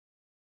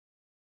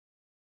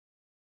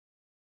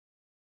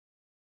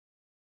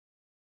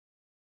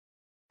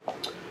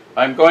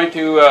I'm going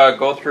to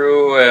go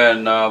through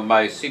and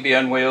my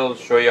CBN wheels,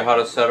 show you how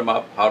to set them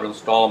up, how to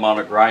install them on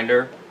a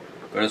grinder.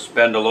 I'm going to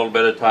spend a little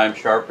bit of time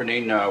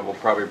sharpening. We'll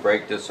probably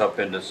break this up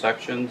into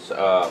sections.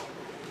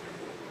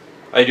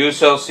 I do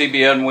sell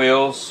CBN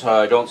wheels.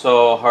 I don't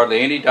sell hardly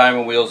any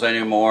diamond wheels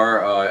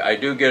anymore. I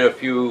do get a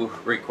few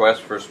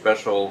requests for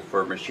special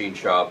for machine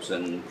shops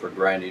and for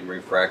grinding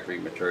refractory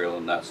material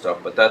and that stuff,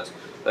 but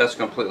that's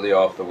completely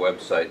off the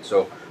website.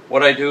 So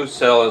what I do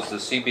sell is the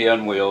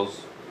CBN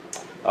wheels.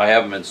 I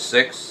have them in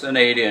 6 and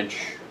 8 inch.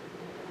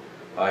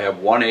 I have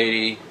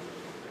 180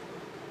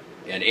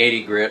 and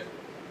 80 grit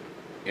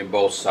in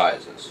both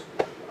sizes.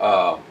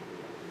 I'm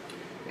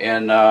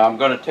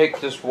going to take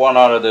this one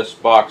out of this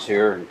box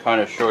here and kind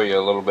of show you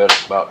a little bit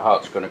about how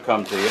it's going to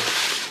come to you.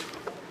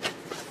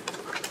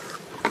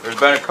 There's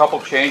been a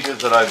couple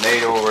changes that I've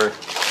made over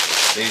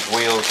these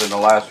wheels in the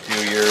last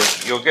few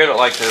years. You'll get it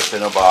like this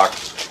in a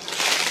box.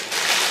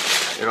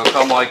 It'll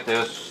come like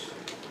this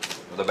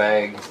with a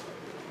bag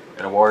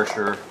and a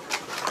washer.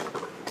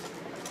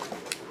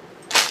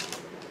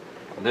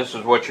 And this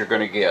is what you're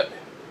going to get.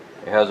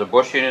 It has a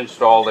bushing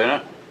installed in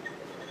it.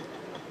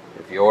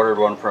 If you ordered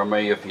one from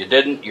me, if you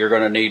didn't, you're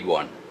going to need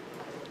one.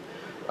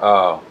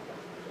 I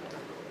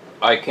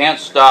can't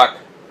stock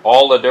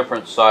all the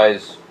different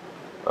size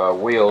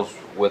wheels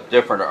with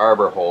different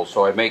arbor holes,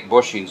 so I make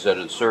bushings that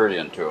insert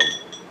into them.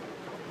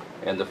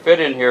 And the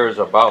fit in here is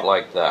about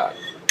like that.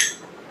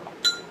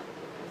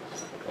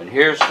 And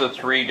here's the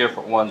 3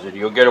 different ones, and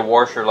you'll get a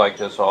washer like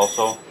this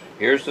also.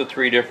 Here's the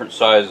 3 different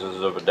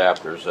sizes of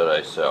adapters that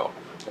I sell.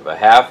 I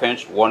have a 1/2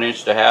 inch, 1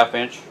 inch to 1/2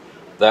 inch.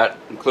 That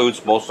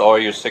includes most all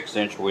your 6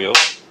 inch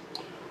wheels.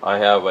 I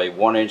have a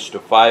 1 inch to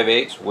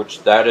 5/8,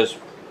 which that is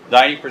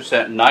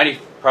 90%,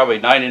 probably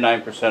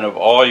 99% of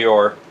all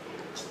your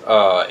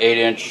 8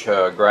 inch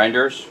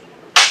grinders.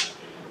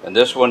 And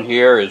this one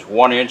here is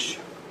 1 inch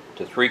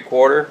to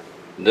 3/4,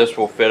 and this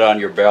will fit on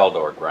your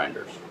Baldor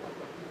grinders.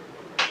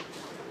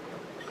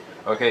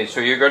 Okay, so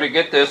you're going to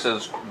get this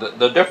as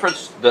the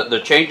difference, the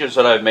changes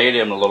that I've made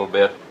in a little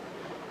bit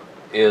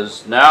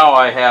is now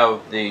I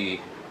have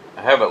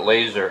it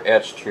laser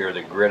etched here,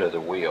 the grit of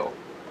the wheel.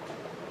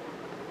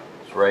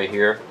 It's right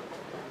here.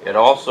 And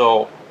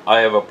also I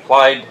have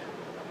applied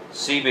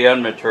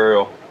CBN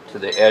material to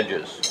the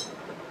edges.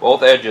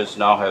 Both edges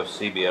now have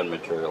CBN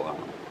material on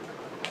them.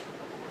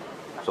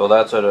 So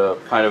that's a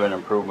kind of an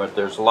improvement.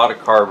 There's a lot of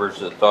carvers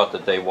that thought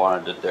that they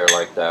wanted it there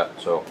like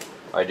that, so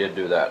I did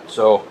do that.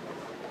 So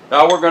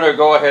now we're going to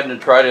go ahead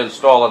and try to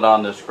install it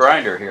on this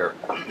grinder here.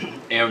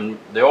 And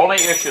the only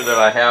issue that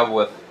I have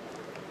with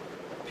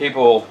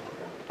people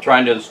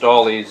trying to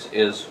install these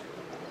is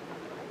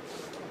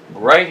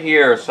right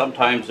here.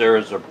 Sometimes there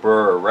is a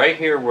burr right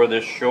here where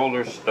this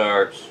shoulder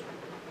starts.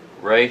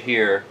 Right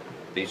here,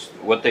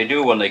 what they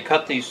do when they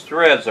cut these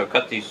threads, they'll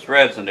cut these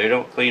threads and they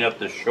don't clean up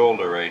this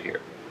shoulder right here.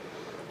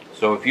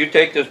 So if you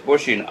take this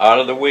bushing out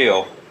of the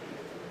wheel,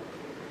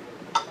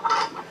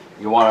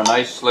 you want a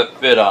nice slip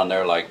fit on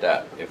there like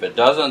that. If it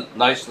doesn't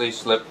nicely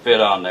slip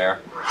fit on there,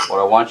 what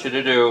I want you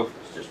to do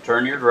is just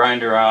turn your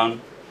grinder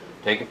on,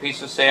 take a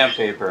piece of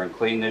sandpaper and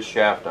clean this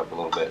shaft up a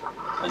little bit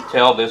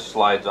until this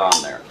slides on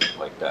there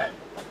like that.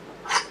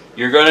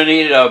 You're going to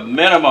need a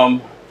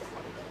minimum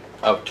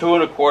of 2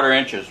 1/4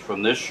 inches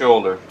from this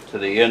shoulder to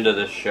the end of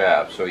this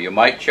shaft. So you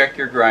might check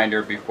your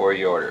grinder before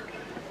you order.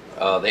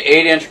 The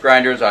 8 inch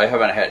grinders, I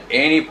haven't had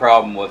any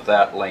problem with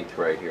that length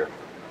right here.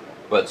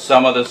 But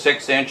some of the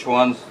 6 inch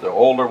ones, the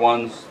older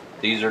ones,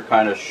 these are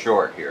kind of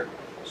short here.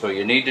 So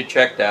you need to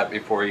check that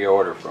before you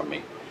order from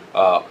me.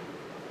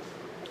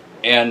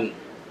 And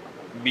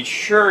be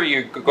sure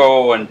you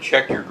go and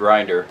check your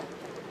grinder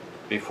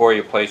before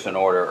you place an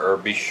order, or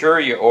be sure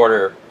you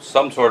order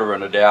some sort of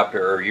an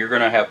adapter, or you're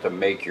going to have to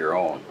make your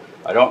own.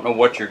 I don't know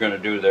what you're going to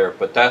do there,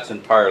 but that's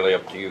entirely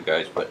up to you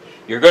guys. But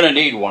you're going to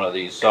need one of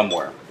these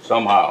somewhere,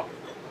 somehow.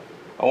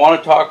 I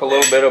want to talk a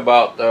little bit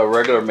about the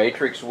regular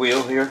matrix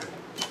wheel here,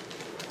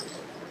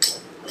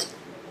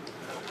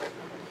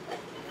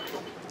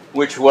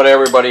 which what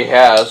everybody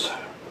has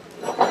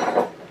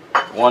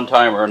one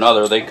time or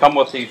another. They come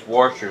with these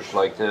washers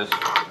like this.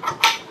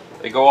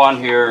 They go on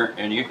here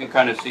and you can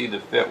kind of see the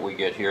fit we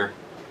get here.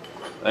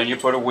 Then you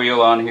put a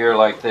wheel on here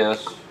like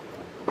this,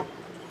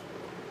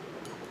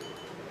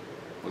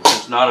 which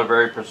is not a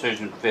very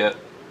precision fit.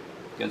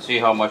 You can see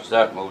how much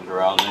that moves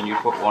around. Then you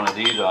put one of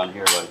these on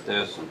here like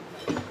this. And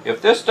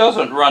if this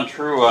doesn't run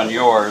true on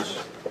yours,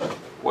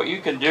 what you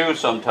can do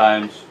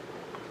sometimes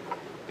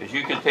is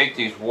you can take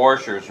these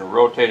washers and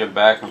rotate them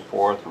back and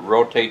forth, and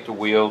rotate the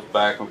wheels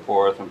back and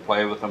forth and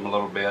play with them a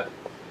little bit,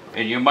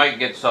 and you might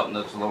get something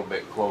that's a little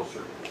bit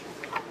closer.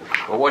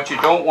 But what you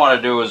don't want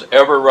to do is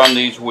ever run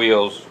these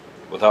wheels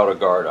without a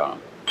guard on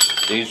them.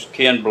 These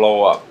can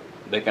blow up.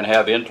 They can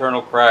have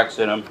internal cracks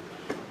in them.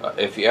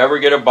 If you ever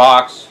get a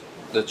box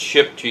that's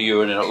shipped to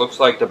you and it looks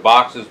like the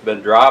box has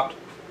been dropped,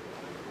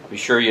 be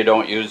sure you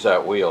don't use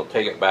that wheel.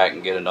 Take it back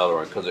and get another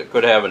one, because it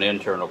could have an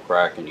internal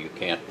crack and you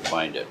can't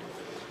find it.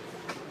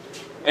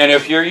 And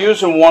if you're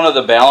using one of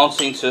the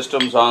balancing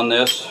systems on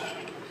this,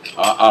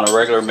 on a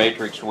regular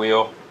matrix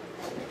wheel,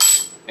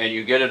 and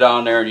you get it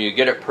on there and you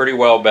get it pretty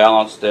well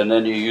balanced, and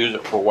then you use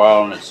it for a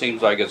while and it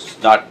seems like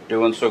it's not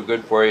doing so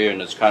good for you and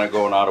it's kind of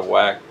going out of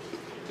whack,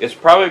 it's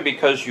probably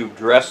because you've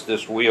dressed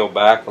this wheel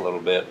back a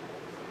little bit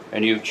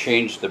and you've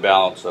changed the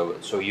balance of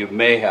it. So you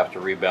may have to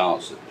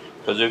rebalance it,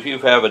 because if you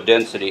have a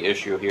density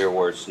issue here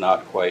where it's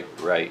not quite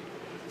right,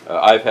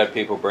 I've had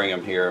people bring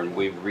them here and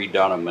we've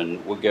redone them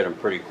and we'll get them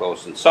pretty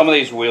close. And some of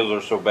these wheels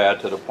are so bad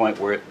to the point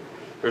where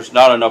there's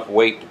not enough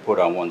weight to put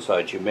on one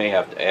side. You may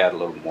have to add a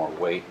little more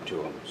weight to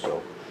them.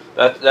 So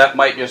that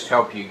might just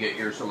help you get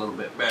yours a little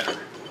bit better.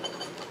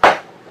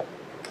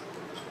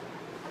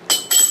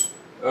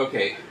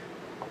 Okay.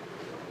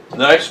 The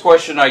next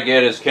question I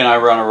get is, can I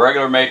run a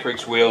regular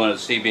matrix wheel and a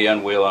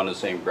CBN wheel on the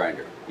same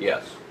grinder?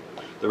 Yes.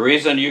 The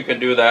reason you can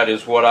do that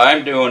is what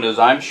I'm doing is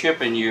I'm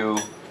shipping you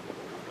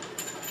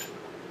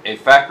a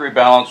factory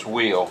balanced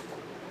wheel.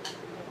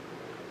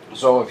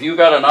 So if you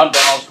got an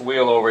unbalanced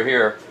wheel over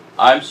here,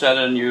 I'm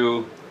sending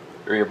you,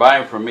 or you're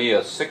buying from me,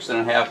 a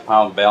 6.5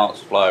 pound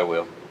balanced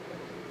flywheel.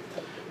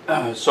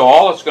 So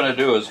all it's going to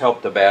do is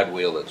help the bad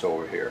wheel that's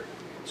over here.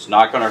 It's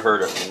not going to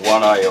hurt it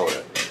one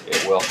iota.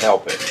 It will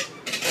help it.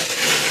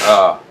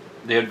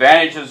 The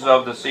advantages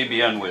of the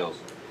CBN wheels.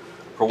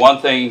 For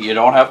one thing, you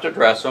don't have to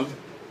dress them.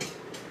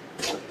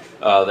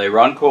 They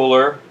run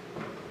cooler.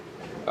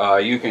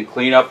 You can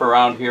clean up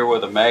around here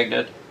with a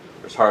magnet.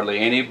 There's hardly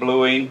any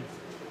bluing.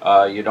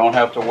 You don't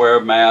have to wear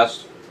a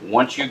mask.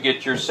 Once you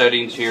get your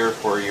settings here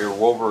for your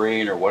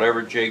Wolverine or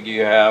whatever jig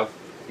you have,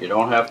 you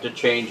don't have to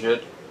change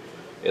it.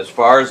 As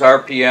far as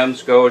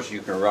RPMs goes, you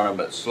can run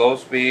them at slow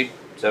speed,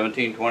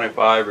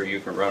 1725, or you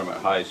can run them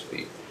at high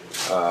speed.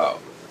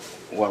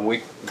 When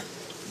we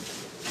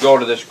go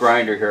to this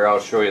grinder here,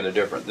 I'll show you the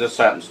difference. This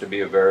happens to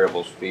be a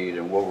variable speed,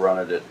 and we'll run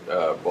it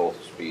at both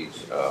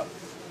speeds,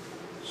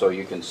 so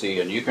you can see.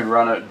 And you can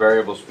run it at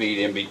variable speed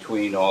in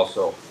between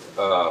also.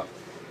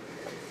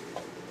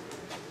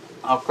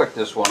 I'll click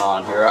this one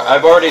on here.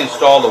 I've already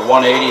installed the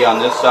 180 on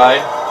this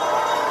side.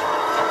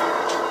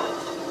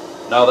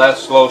 Now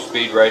that's slow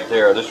speed right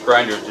there. This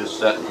grinder is just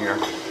sitting here.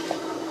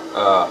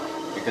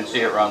 You can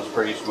see it runs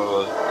pretty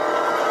smooth.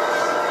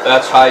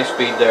 That's high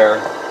speed there.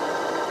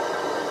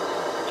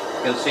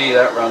 You can see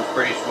that runs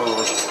pretty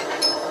smooth.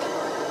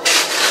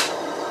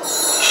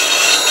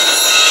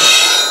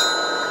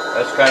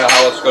 That's kind of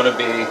how it's going to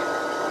be.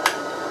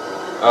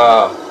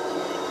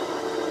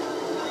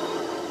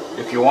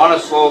 If you want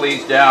to slow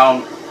these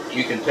down,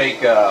 you can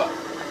take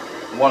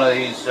one of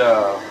these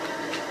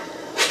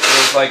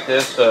wheels like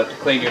this to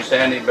clean your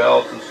sanding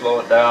belts and slow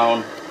it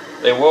down.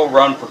 They will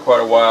run for quite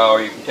a while,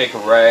 or you can take a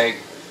rag,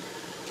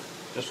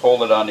 just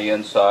hold it on the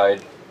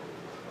inside,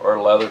 or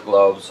a leather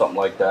glove, something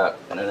like that,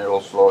 and then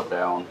it'll slow it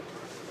down.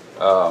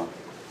 So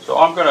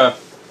I'm gonna,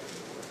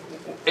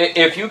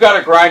 if you got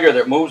a grinder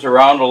that moves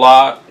around a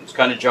lot, it's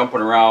kind of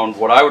jumping around,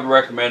 what I would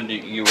recommend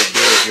you would do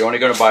if you're only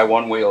going to buy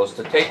one wheel is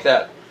to take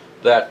that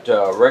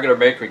regular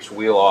matrix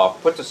wheel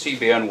off, put the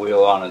CBN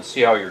wheel on, and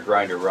see how your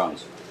grinder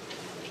runs.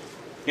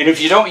 And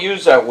if you don't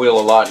use that wheel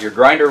a lot, your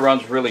grinder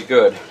runs really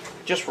good,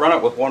 just run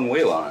it with one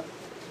wheel on it.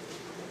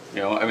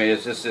 You know, I mean,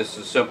 it's just as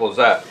simple as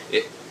that.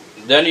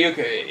 Then you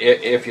can,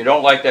 if you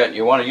don't like that and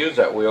you want to use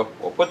that wheel,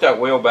 well, put that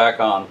wheel back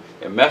on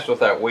and mess with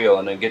that wheel,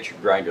 and then get your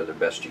grinder the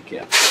best you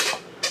can.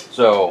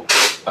 So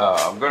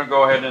I'm going to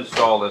go ahead and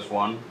install this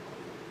one.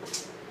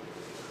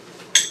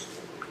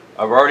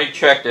 I've already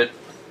checked it.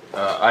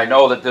 I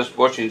know that this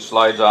bushing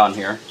slides on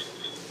here,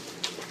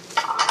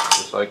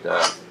 just like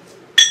that.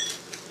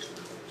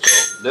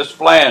 So this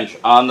flange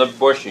on the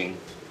bushing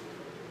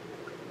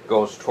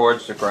goes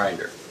towards the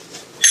grinder.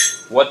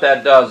 What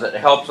that does, it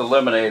helps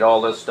eliminate all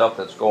this stuff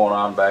that's going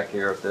on back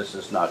here if this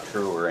is not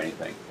true or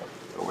anything.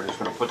 So we're just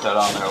going to put that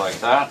on there like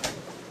that.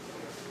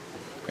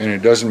 And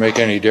it doesn't make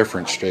any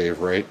difference, Dave,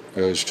 right?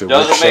 As to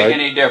doesn't which side? make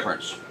any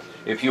difference.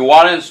 If you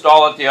want to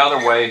install it the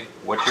other way,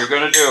 what you're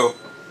going to do,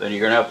 then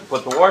you're going to have to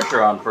put the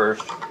washer on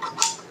first.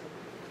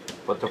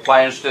 Put the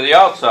flange to the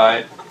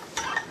outside.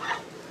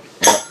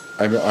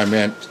 I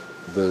meant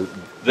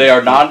They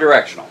are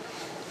non-directional.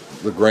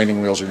 The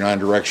grinding wheels are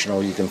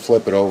non-directional. You can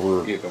flip it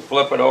over. You can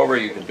flip it over.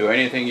 You can do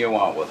anything you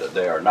want with it.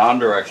 They are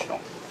non-directional.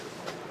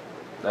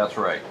 That's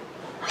right.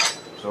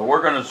 So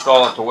we're going to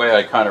install it the way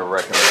I kind of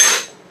recommend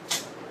it,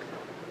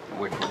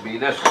 which would be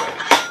this way.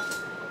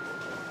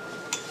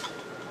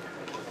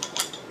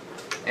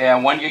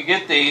 And when you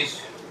get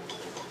these,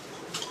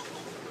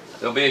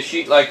 there'll be a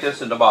sheet like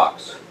this in the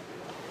box.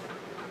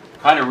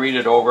 Kind of read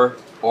it over,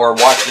 or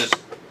watch this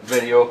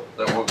video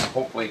that will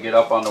hopefully get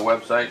up on the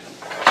website.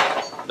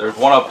 There's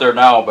one up there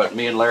now, but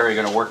me and Larry are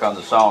going to work on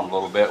the sound a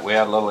little bit. We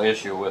had a little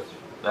issue with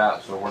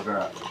that, so we're going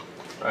to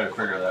try to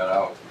figure that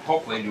out.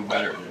 Hopefully do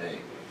better today.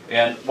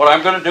 And what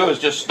I'm going to do is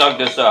just snug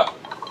this up.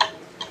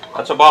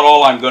 That's about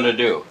all I'm going to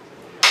do.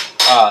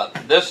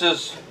 This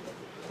is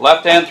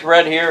left-hand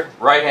thread here,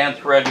 right-hand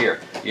thread here.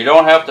 You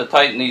don't have to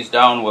tighten these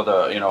down with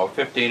a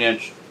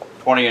 15-inch,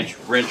 20-inch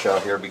wrench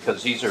out here,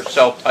 because these are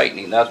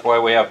self-tightening. That's why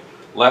we have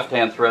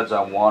left-hand threads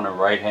on one and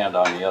right-hand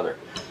on the other.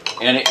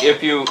 And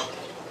if you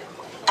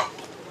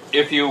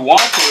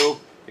want to,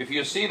 if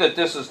you see that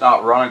this is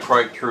not running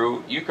quite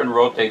true, you can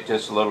rotate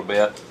this a little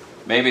bit.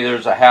 Maybe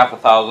there's a 1/2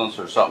 thousandths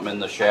or something in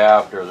the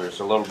shaft, or there's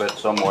a little bit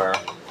somewhere.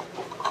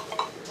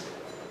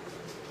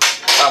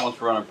 That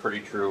one's running pretty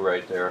true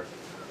right there.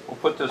 We'll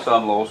put this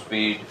on low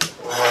speed.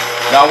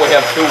 Now we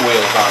have 2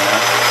 wheels on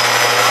there.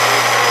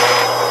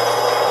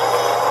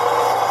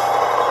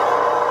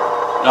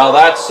 Now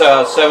that's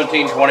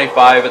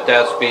 1725 at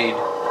that speed.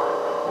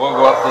 We'll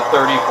go up to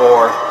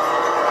 34.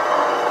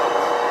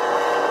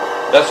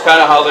 That's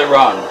kind of how they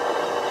run.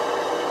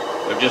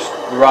 They just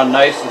run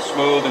nice and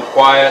smooth and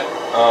quiet.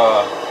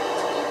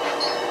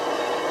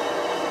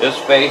 This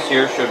face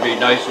here should be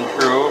nice and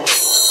true.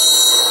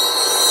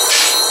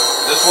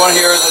 This one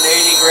here is an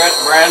 80 grit,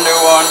 brand new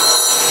one.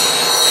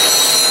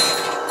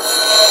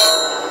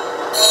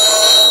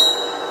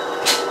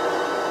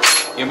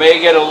 You may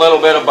get a little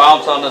bit of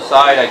bounce on the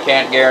side. I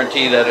can't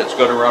guarantee that it's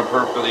going to run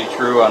perfectly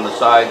true on the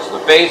sides. The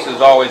face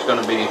is always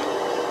going to be,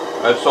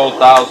 I've sold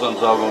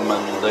thousands of them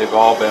and they've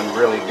all been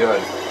really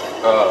good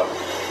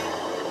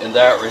in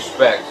that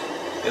respect.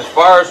 As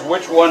far as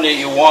which one that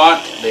you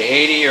want, the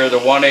 80 or the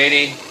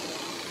 180,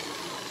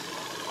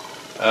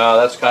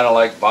 that's kind of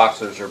like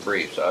boxers or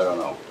briefs, I don't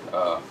know.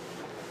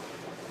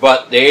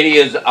 But the 80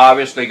 is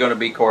obviously going to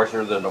be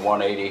coarser than the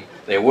 180.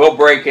 They will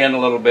break in a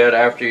little bit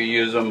after you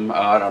use them.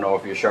 I don't know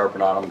if you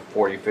sharpen on them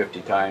 40, 50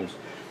 times.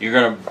 You're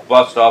going to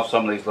bust off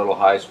some of these little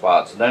high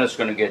spots. And then it's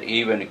going to get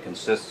even and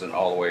consistent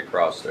all the way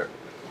across there.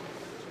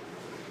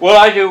 What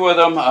I do with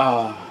them,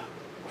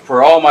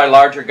 for all my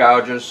larger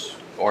gouges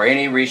or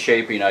any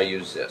reshaping, I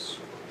use this.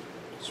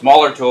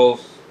 Smaller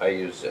tools, I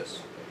use this.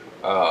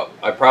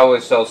 I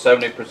probably sell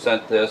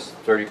 70% this,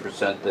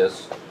 30%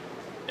 this.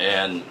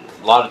 And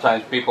a lot of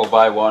times people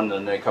buy one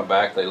and they come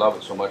back, they love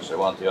it so much they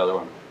want the other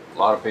one. A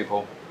lot of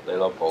people, they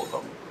love both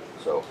of them.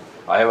 So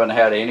I haven't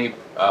had any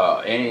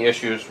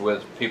issues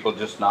with people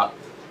just not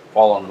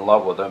falling in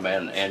love with them,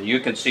 and you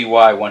can see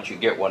why once you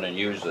get one and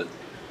use it.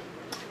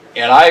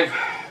 And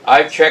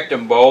I've checked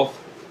them both,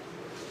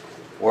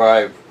 where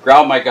I've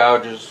ground my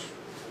gouges,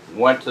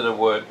 went to the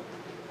wood,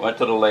 went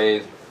to the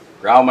lathe,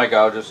 ground my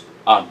gouges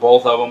on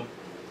both of them.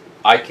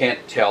 I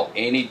can't tell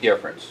any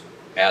difference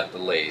at the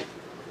lathe,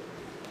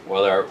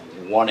 whether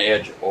one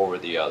edge over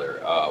the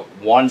other.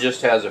 One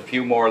just has a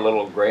few more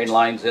little grain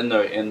lines in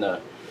the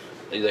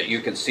that you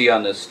can see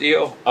on the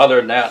steel. Other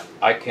than that,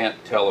 I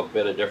can't tell a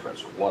bit of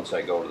difference once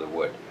I go to the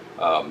wood.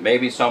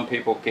 Maybe some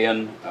people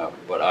can,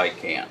 but I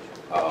can't.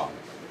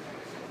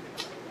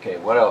 Okay,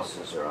 what else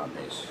is there on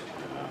these?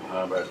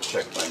 I'm going to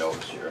check my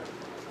notes here.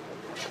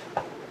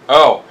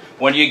 Oh,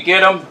 when you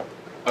get them,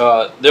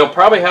 they'll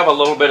probably have a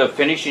little bit of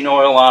finishing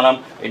oil on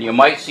them, and you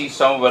might see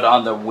some of it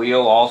on the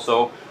wheel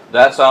also.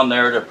 That's on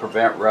there to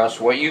prevent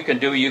rust. What you can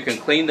do, you can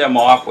clean them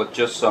off with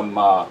just some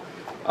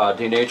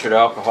denatured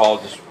alcohol.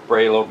 Just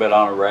spray a little bit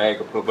on a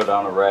rag, a little bit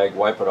on a rag,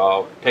 wipe it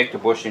off, take the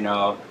bushing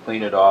out,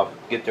 clean it off,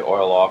 get the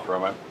oil off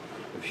from it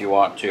if you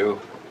want to.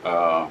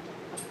 I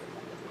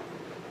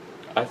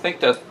think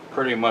that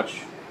pretty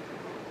much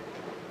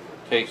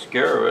takes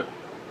care of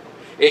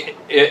it.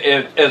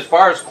 As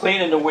far as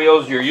cleaning the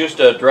wheels, you're used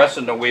to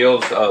dressing the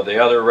wheels, the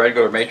other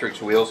regular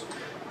matrix wheels.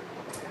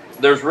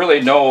 There's really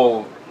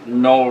no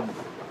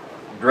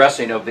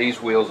dressing of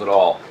these wheels at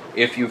all.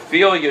 If you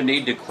feel you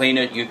need to clean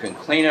it, you can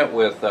clean it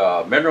with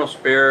mineral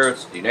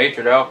spirits,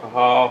 denatured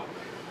alcohol.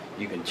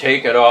 You can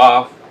take it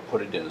off,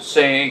 put it in the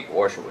sink,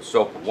 wash it with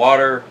soap and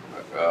water.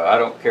 I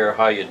don't care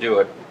how you do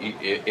it.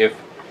 If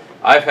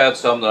I've had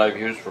some that I've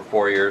used for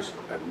 4 years,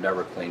 I've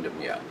never cleaned them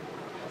yet.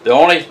 The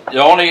only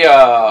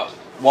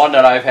one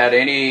that I've had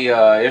any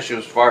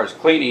issues as far as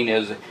cleaning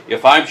is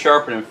if I'm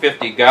sharpening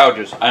 50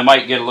 gouges, I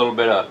might get a little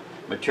bit of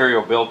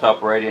material built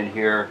up right in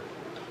here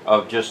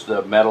of just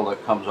the metal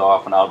that comes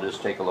off, and I'll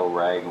just take a little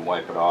rag and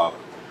wipe it off.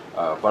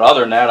 But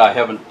other than that, I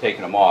haven't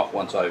taken them off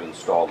once I've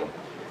installed them.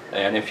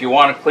 And if you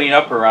want to clean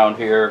up around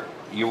here,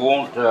 you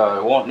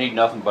won't need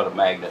nothing but a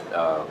magnet.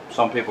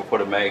 Some people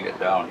put a magnet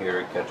down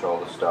here to catch all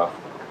the stuff.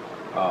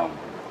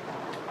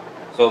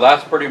 So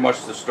that's pretty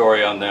much the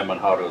story on them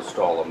and how to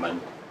install them. And